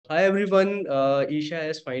Hi everyone, Isha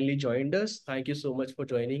has finally joined us. Thank you so much for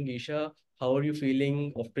joining, Isha. How are you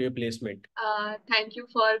feeling after your placement? Thank you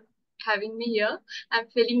for having me here. I'm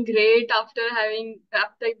feeling great after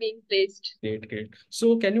being placed. Great, great.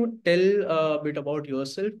 So, can you tell a bit about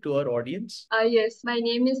yourself to our audience? Yes, my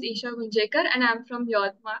name is Esha Gunjekar and I'm from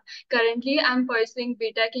Yodma. Currently, I'm pursuing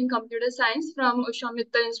BTech in Computer Science from Usha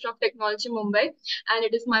Mittal Institute of Technology, Mumbai, and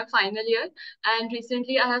it is my final year. And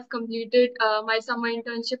recently, I have completed my summer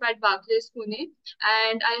internship at Barclays, Pune,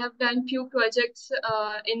 and I have done few projects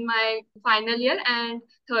in my final year and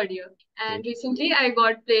third year. And Great. recently, I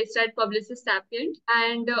got placed at Publicis Sapient,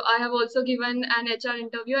 and I have also given an HR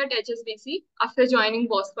interview at HSBC after joining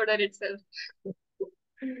Bosscoder itself.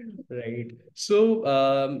 Right.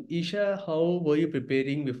 So, Isha, how were you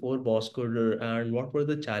preparing before Bosscoder and what were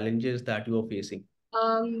the challenges that you were facing?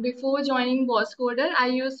 Before joining Bosscoder, I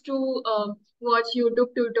used to watch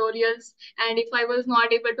YouTube tutorials, and if I was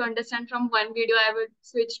not able to understand from one video, I would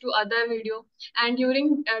switch to other video. And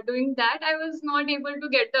during doing that, I was not able to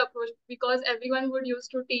get the approach because everyone would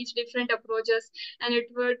used to teach different approaches, and it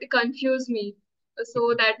would confuse me.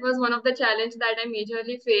 So that was one of the challenge that I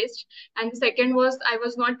majorly faced. And the second was I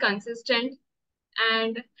was not consistent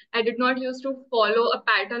and I did not used to follow a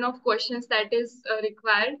pattern of questions that is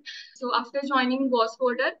required. So after joining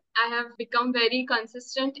Bosscoder, I have become very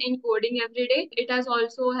consistent in coding every day. It has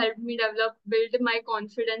also helped me build my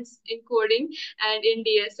confidence in coding and in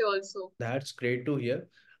DSA also. That's great to hear.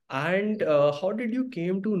 And how did you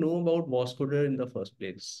came to know about Bosscoder in the first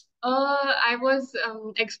place? I was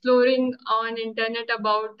exploring on internet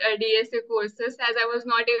about DSA courses as I was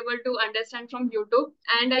not able to understand from YouTube,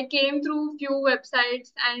 and I came through few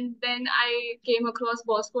websites, and then I came across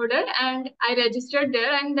Bosscoder, and I registered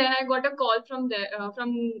there, and then I got a call from there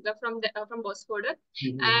from Bosscoder,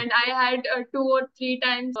 Mhm. and I had two or three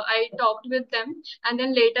times I talked with them, and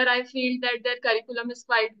then later I feel that their curriculum is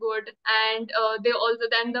quite good, and they also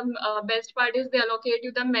then the best part is they allocate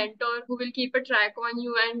you the mentor who will keep a track on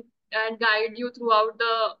you and guide you throughout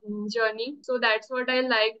the journey. So that's what I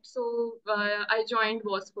liked. So I joined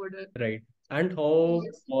Bosscoder. Right. And how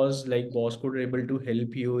Yes. was like Bosscoder able to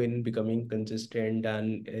help you in becoming consistent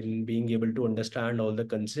and in being able to understand all the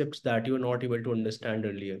concepts that you were not able to understand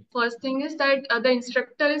earlier? First thing is that the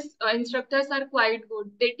instructors are quite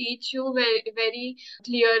good. They teach you very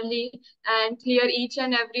clearly and clear each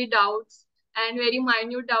and every doubts. And very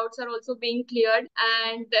minute doubts are also being cleared.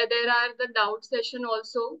 And there are the doubt session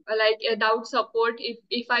also, like a doubt support.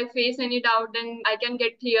 If I face any doubt, then I can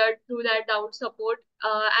get cleared through that doubt support.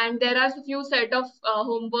 And there are a few set of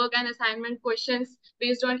homework and assignment questions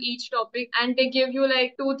based on each topic, and they give you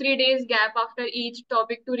like 2 3 days gap after each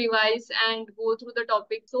topic to revise and go through the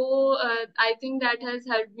topic. So I think that has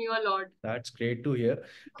helped me a lot. That's great to hear,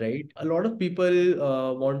 right? A lot of people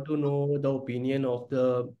want to know the opinion of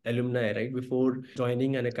the alumni, right, before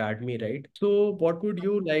joining an academy, right? So, what would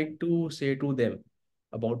you like to say to them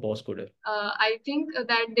about Bosscoder? I think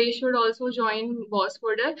that they should also join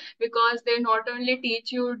Bosscoder because they not only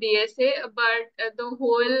teach you DSA but the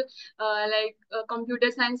whole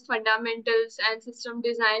computer science fundamentals and system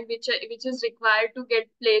design which is required to get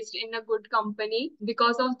placed in a good company.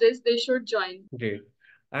 Because of this, they should join. Great.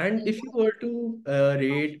 And if you were to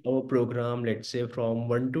rate our program, let's say from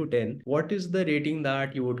 1 to 10, what is the rating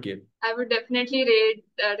that you would give? I would definitely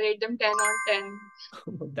rate them 10 on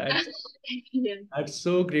 10. That's Yes. That's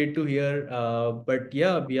so great to hear. But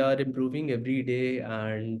yeah, we are improving every day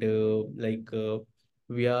and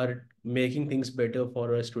we are making things better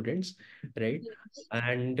for our students, right? Yes.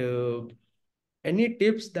 And any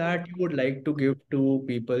tips that you would like to give to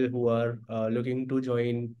people who are looking to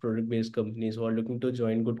join product-based companies or looking to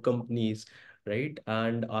join good companies, right?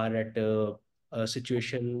 And are at a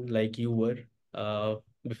situation like you were uh,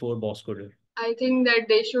 before Bosscoder. I think that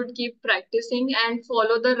they should keep practicing and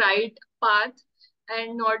follow the right path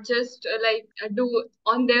and not just do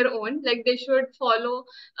on their own. Like they should follow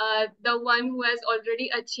the one who has already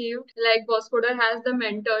achieved. Like Bosscoder has the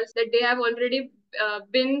mentors that they have already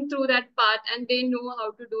been through that path and they know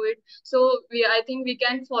how to do it. So I think we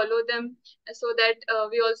can follow them so that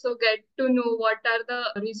we also get to know what are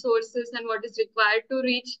the resources and what is required to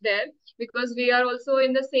reach there because we are also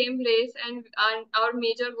in the same race and our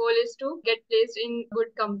major goal is to get placed in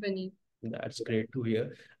good company. That's great to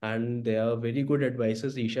hear. And they are very good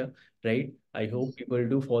advices, Isha, right? I hope people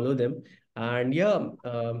do follow them. And yeah,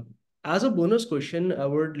 as a bonus question, I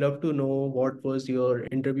would love to know what was your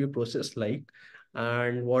interview process like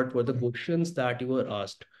and what were the questions that you were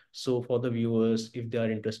asked. So for the viewers, if they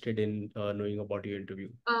are interested in knowing about your interview.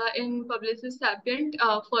 In Publicis Sapient,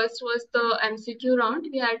 first was the MCQ round.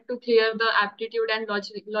 We had to clear the aptitude and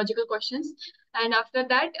logical questions. And after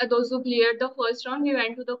that, those who cleared the first round, we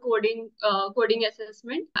went to the coding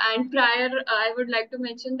assessment. And prior, I would like to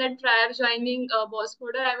mention that prior joining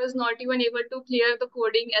Bosscoder, I was not even able to clear the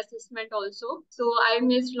coding assessment also. So I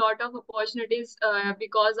missed a lot of opportunities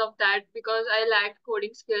because of that, because I lacked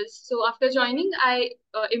coding skills. So after joining, I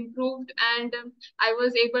improved, and I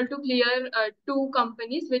was able to clear two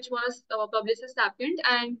companies, which was Publicis Sapient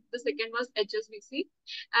and the second was HSBC.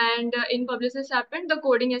 And in Publicis Sapient, the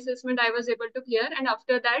coding assessment I was able to clear. And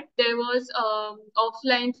after that, there was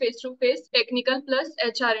offline face-to-face technical plus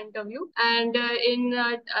HR interview. And in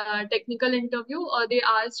technical interview, they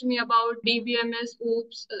asked me about DBMS,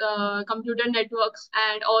 OOPS, computer networks,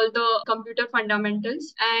 and all the computer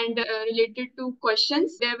fundamentals. And related to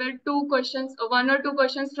questions, there were two questions, one or two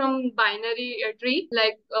questions from binary tree,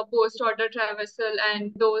 like post order traversal,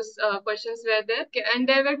 and those questions were there. Okay, and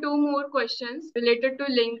there were two more questions related to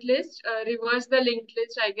linked list, reverse the linked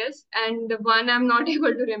list, I guess, and one I'm not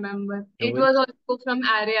able to remember. No It worries. was also from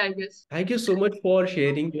array, I guess. Thank you so much for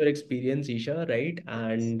sharing your experience, Isha, right?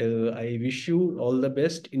 And I wish you all the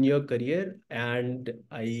best in your career. And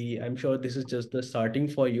I'm sure this is just the starting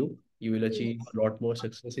for you. You will achieve Yes. a lot more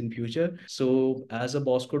success in future. So, as a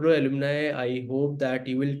Bosscoder alumni, I hope that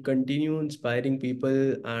you will continue inspiring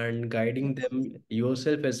people and guiding Yes. them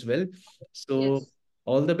yourself as well. So, Yes.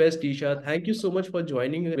 all the best, Isha. Thank you so much for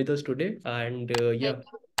joining with us today. And Thank yeah,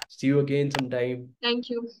 you. see you again sometime. Thank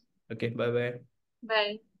you. Okay, bye bye.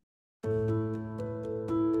 Bye.